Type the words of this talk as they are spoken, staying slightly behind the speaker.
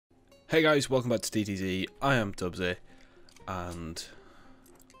Hey guys, welcome back to TTZ. I am Tubbsy, and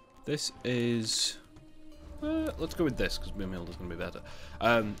this is... let's go with this, because Moonmilder's going to be better.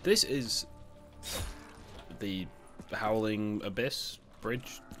 This is the Howling Abyss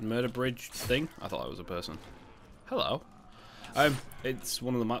bridge, murder bridge thing. I thought it was a person. Hello. It's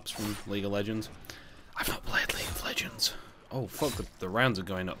one of the maps from League of Legends. I've not played League of Legends. Oh fuck, the rounds are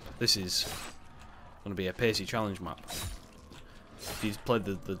going up. This is going to be a pacey challenge map. If you've played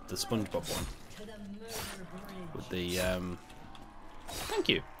the SpongeBob one with the thank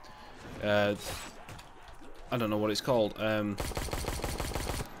you. I don't know what it's called.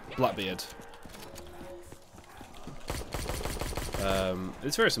 Blackbeard.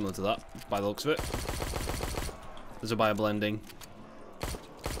 It's very similar to that by the looks of it. There's a bioblending.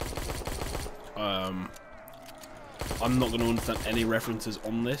 I'm not going to understand any references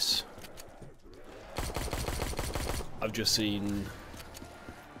on this. I've just seen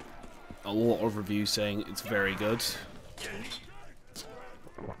a lot of reviews saying it's very good.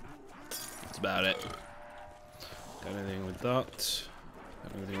 That's about it. Got anything with that?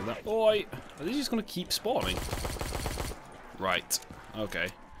 Got anything with that? Oi! Are these just going to keep spawning? Right. Okay.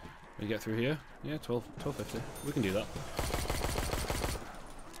 We get through here? Yeah, 1250. We can do that.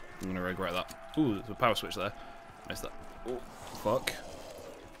 I'm going to regret that. Ooh, there's a power switch there. Missed that. Oh, fuck.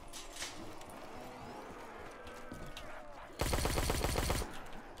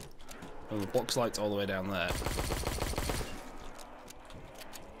 Oh, the box light's all the way down there.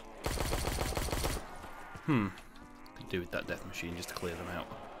 Could do with that death machine just to clear them out.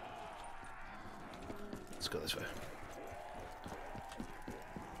 Let's go this way.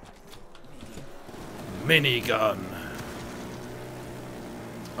 Minigun!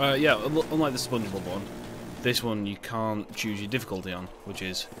 Yeah, unlike the SpongeBob one, this one you can't choose your difficulty on, which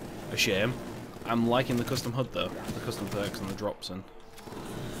is a shame. I'm liking the custom HUD though, the custom perks and the drops and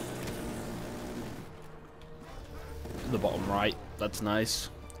the bottom right, that's nice.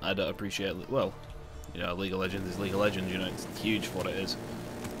 I don't appreciate it. Well, you know, League of Legends is League of Legends, you know, it's huge for what it is.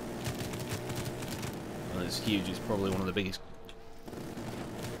 And it's huge, it's probably one of the biggest,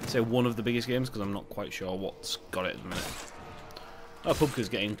 I'd say one of the biggest games, because I'm not quite sure what's got it at the minute. Oh, Pubka's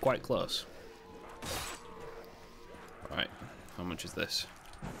getting quite close. Right, how much is this?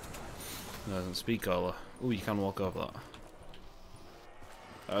 It doesn't speak color. Oh, you can walk over that.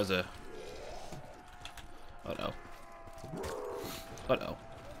 That was a... Oh no. Oh no.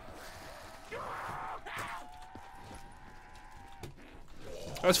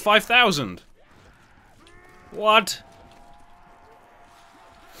 That's 5,000! What?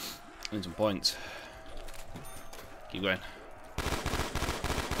 I need some points. Keep going.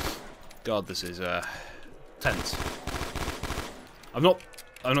 God, this is tense. I'm not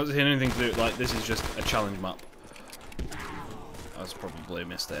seeing anything to do. Like, this is just a challenge map. That's probably a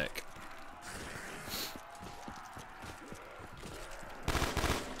mistake.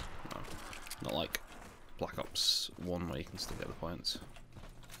 No, not like Black Ops 1 where you can still get the points.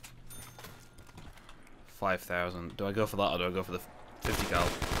 5,000. Do I go for that or do I go for the 50 cal?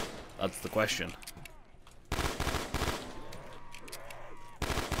 That's the question.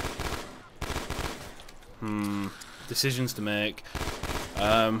 Decisions to make.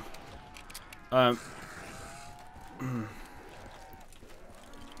 Well, I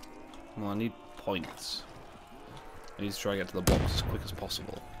need points. I need to try and get to the box as quick as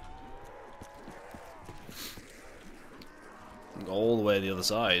possible. Go all the way to the other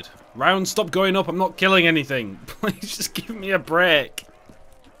side. Round, stop going up. I'm not killing anything. Please just give me a break.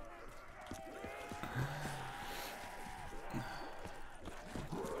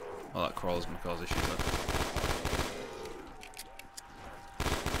 Oh, that crawler's gonna cause issues there.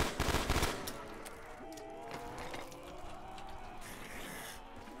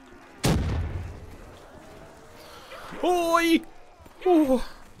 Oi! Oh.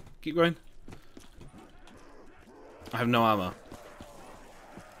 Keep going. I have no ammo.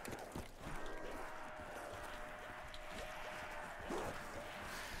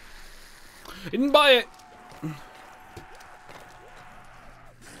 I didn't buy it!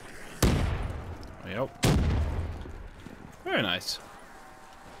 Yep. Very nice.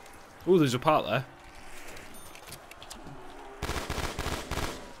 Ooh, there's a part there.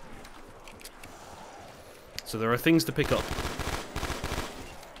 So there are things to pick up.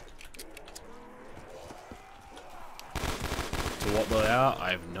 To what they are,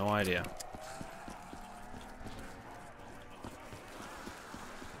 I have no idea.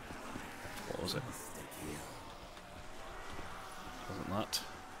 What was it? Wasn't that?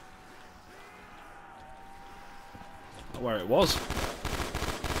 Not where it was.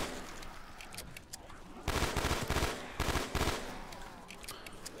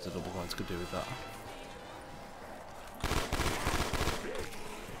 There's a double points could do with that.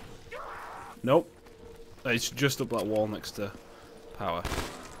 Nope. It's just up that wall next to power.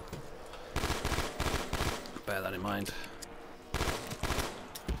 Bear that in mind.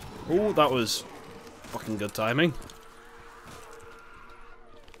 Oh, that was fucking good timing.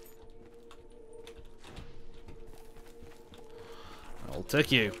 I'll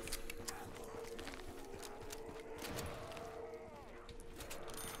take you.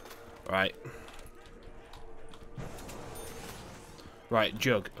 Right. Right,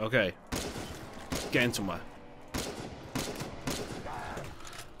 Jug. Okay. Getting somewhere.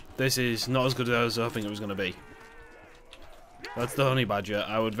 This is not as good as I was hoping it was going to be. That's the honey badger.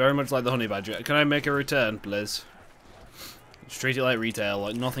 I would very much like the honey badger. Can I make a return, please? Just treat it like retail,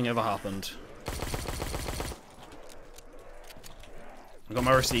 like nothing ever happened. I got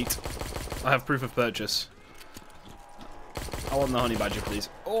my receipt. I have proof of purchase. I want the honey badger, please.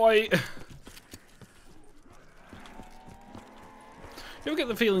 Oi! You ever get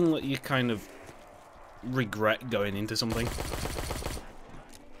the feeling that you kind of regret going into something?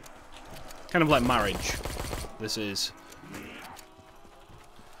 Kind of like marriage. This is.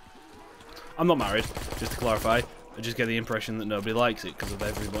 I'm not married, just to clarify. I just get the impression that nobody likes it because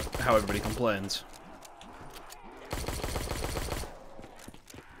of how everybody complains.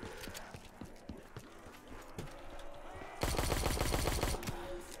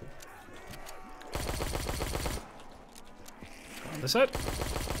 On this side.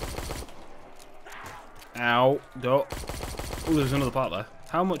 Ow. Go. Oh, there's another part there.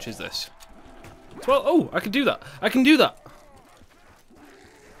 How much is this? Well, oh, I can do that. I can do that.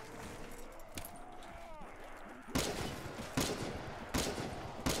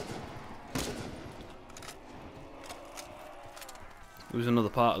 There was another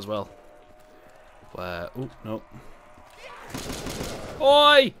part as well. Where... Oh, no.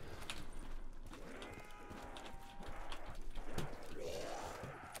 Oi!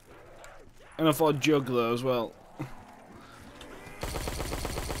 And I thought Jug though as well.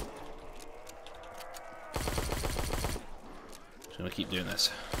 Just gonna keep doing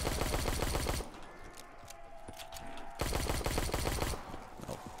this.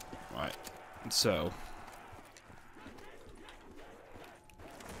 Oh, right. So...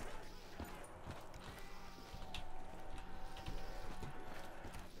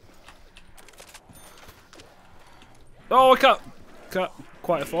 Oh, I can't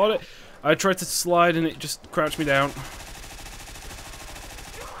quite afford it. I tried to slide and it just crouched me down.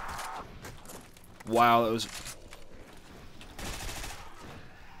 Wow, that was...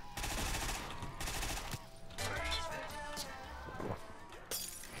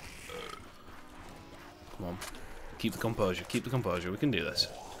 Come on. Keep the composure, keep the composure. We can do this.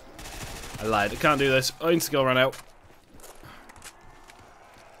 I lied, I can't do this. I need skill run out.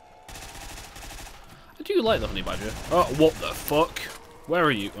 I do like the honey badger. Oh, what the fuck? Where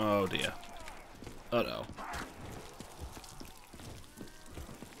are you? Oh dear. Oh no.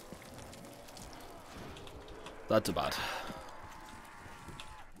 That's bad.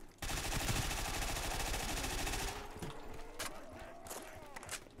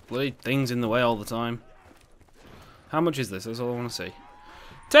 Bloody things in the way all the time. How much is this? That's all I want to see.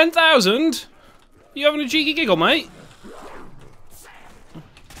 10,000? You having a cheeky giggle, mate?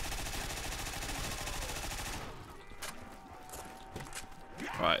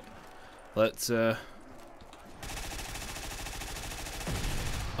 Right. Let's, I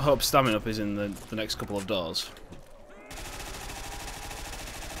hope stamina up is in the next couple of doors.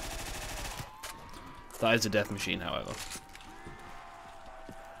 That is a death machine, however.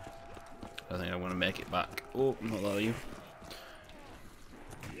 I think I'm going to make it back. Oh, not that you.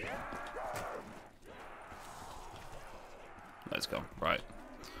 Let's go. Right.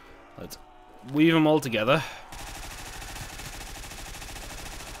 Let's weave them all together.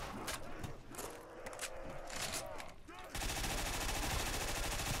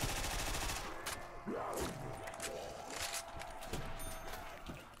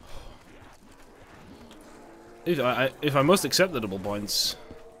 If I must accept the double points,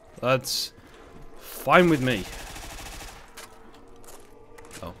 that's fine with me.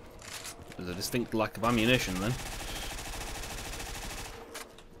 Oh, there's a distinct lack of ammunition then.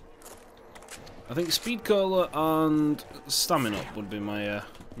 I think speed cola and stamina up would be my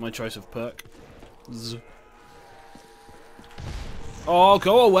my choice of perk. Oh,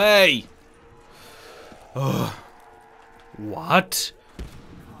 go away! Oh, what?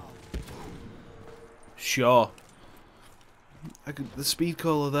 Sure. I could the speed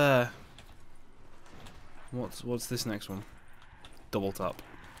cola there. What's this next one? Double tap.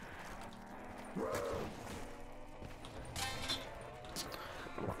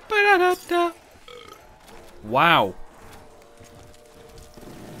 Ba-da-da-da. Wow.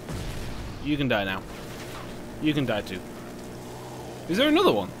 You can die now. You can die too. Is there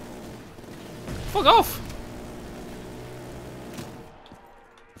another one? Fuck off!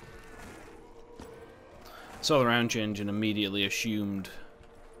 Saw the round change and immediately assumed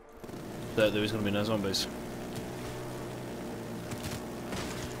that there was going to be no zombies.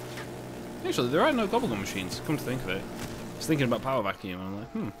 Actually, there are no gobblegum machines, come to think of it. I was thinking about power vacuum and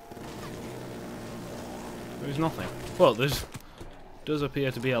I'm like, There's nothing. Well, there's does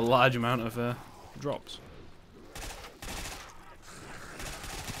appear to be a large amount of drops.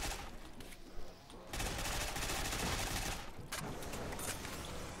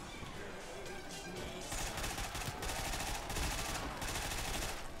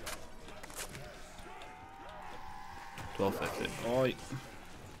 $12.50. Oi.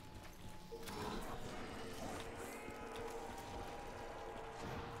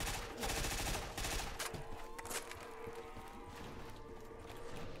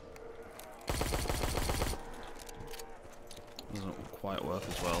 Doesn't quite work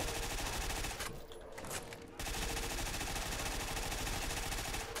as well.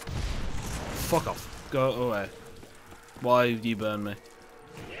 Fuck off. Go away. Why do you burn me?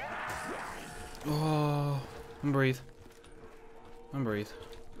 Oh, and breathe. And breathe.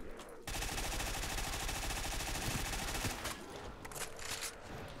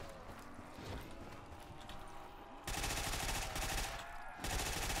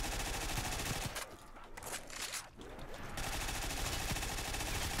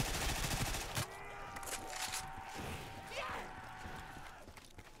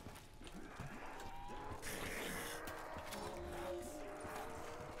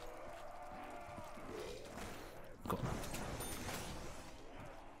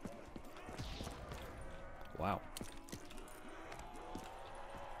 Wow.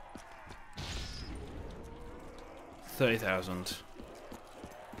 $30,000.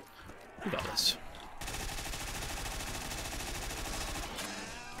 We got this.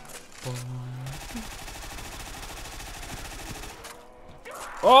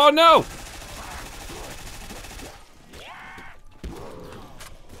 Oh no!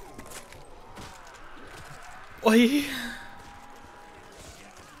 Oi!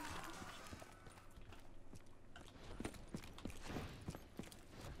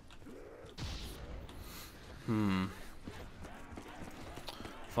 Hmm.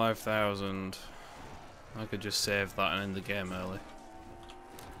 5,000. I could just save that and end the game early.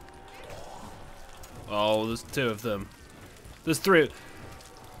 Oh, there's two of them. There's three.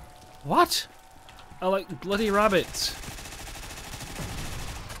 What? I like bloody rabbits.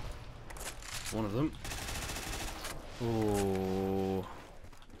 One of them. Oh.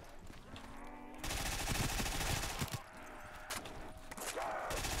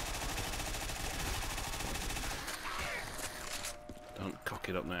 Don't cock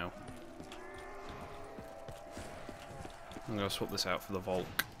it up now. I'm gonna swap this out for the Volk.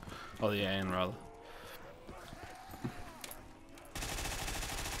 Or the AN rather.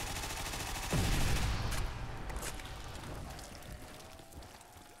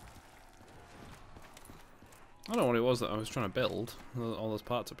 I don't know what it was that I was trying to build. All those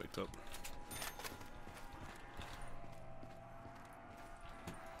parts I picked up.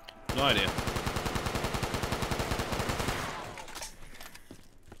 No idea.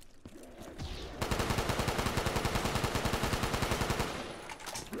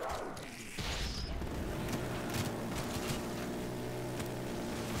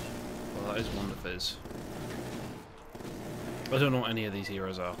 Well, that is one of his. I don't know what any of these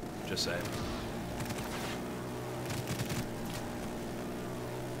heroes are. Just saying.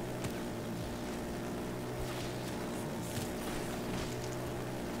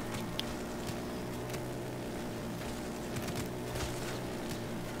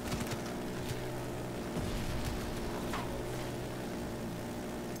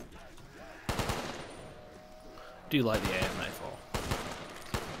 Do like the AM94.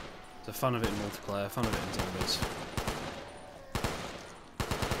 It's a fan of it in multiplayer, fan of it in zombies.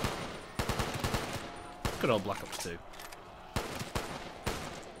 Good old Black Ops 2.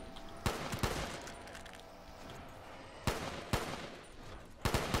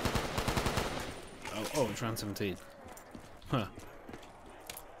 Oh, it's round 17. Huh.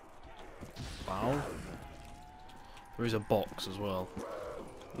 Wow. There is a box as well.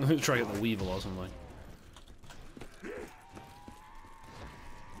 I'm gonna try to get the Weevil or something.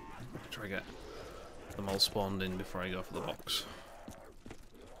 Try to get them all spawned in before I go for the box.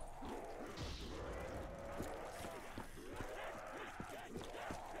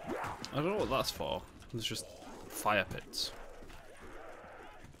 I don't know what that's for. It's just fire pits.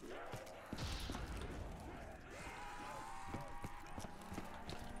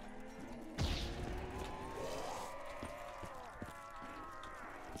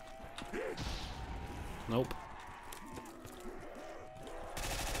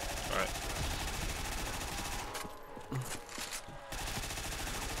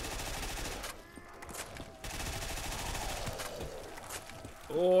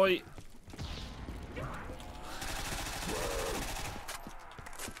 Oi!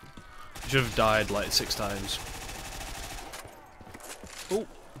 Should have died like 6 times. Oh!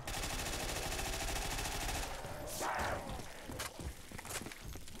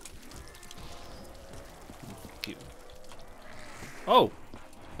 Cute. Oh!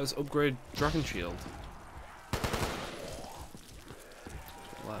 Let's upgrade Dragon Shield.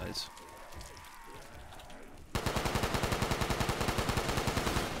 Lies.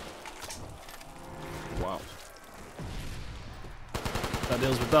 Wow. That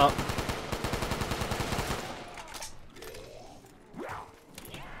deals with that.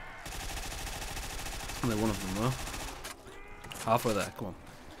 Only one of them though. Halfway there, come on.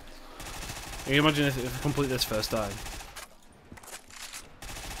 Can you imagine if I complete this first time?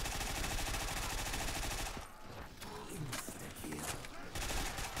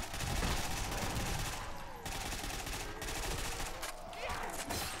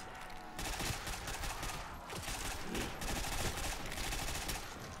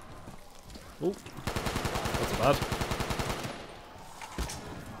 Oh, that's bad.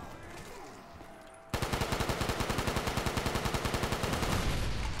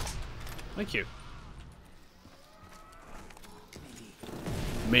 Thank you.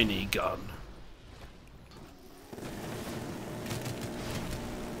 Minigun.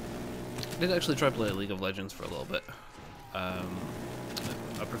 I did actually try playing League of Legends for a little bit. I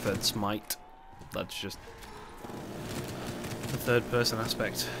preferred Smite. That's just the third person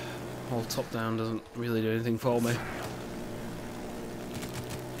aspect. All top down doesn't really do anything for me.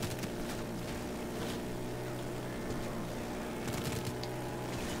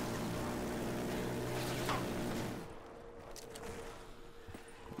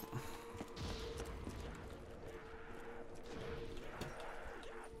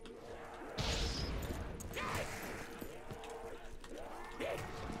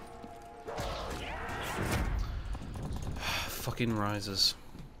 Fucking risers.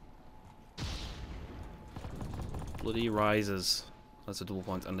 Bloody risers. That's a double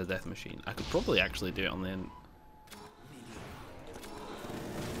point and a death machine. I could probably actually do it on the end.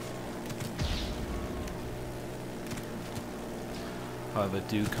 However, I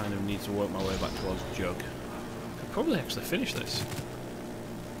do kind of need to work my way back towards Jug. I could probably actually finish this.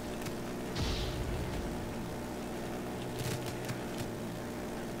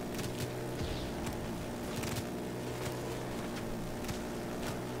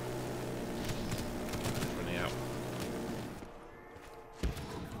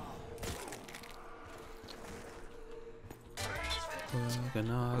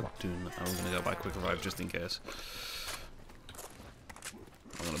 I'm gonna go by quick revive just in case.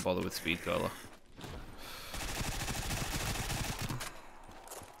 I'm gonna bother with speed cola.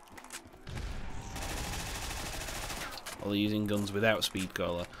 While using guns without speed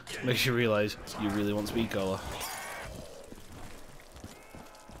cola makes you realise you really want speed cola.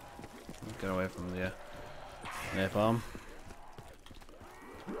 Get away from the napalm.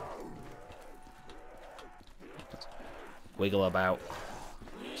 Wiggle about.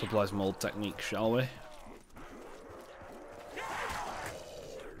 Supply some old technique, shall we?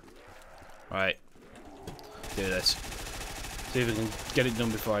 Right. Do this. See if we can get it done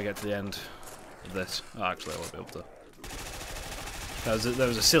before I get to the end of this. Oh, actually, I won't be able to. That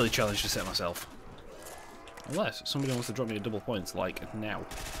was a silly challenge to set myself. Unless somebody wants to drop me a double points, like now.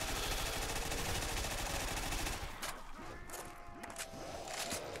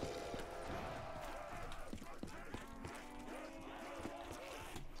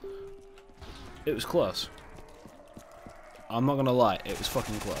 It was close. I'm not gonna lie, it was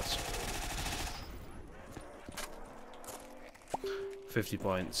fucking close. 50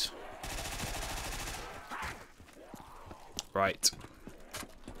 points. Right.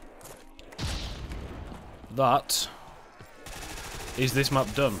 That is this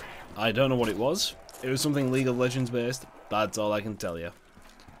map done. I don't know what it was. It was something League of Legends based. That's all I can tell you.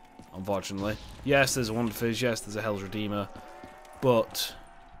 Unfortunately. Yes, there's a Wonder Fizz. Yes, there's a Hell's Redeemer. But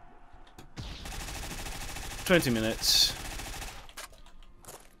 20 minutes.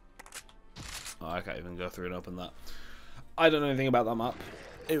 Oh, I can't even go through and open that. I don't know anything about that map.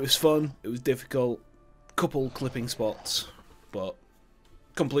 It was fun. It was difficult. Couple clipping spots, but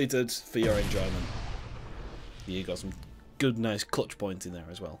completed for your enjoyment. You got some good, nice clutch points in there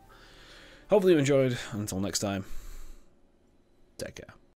as well. Hopefully you enjoyed. Until next time, take care.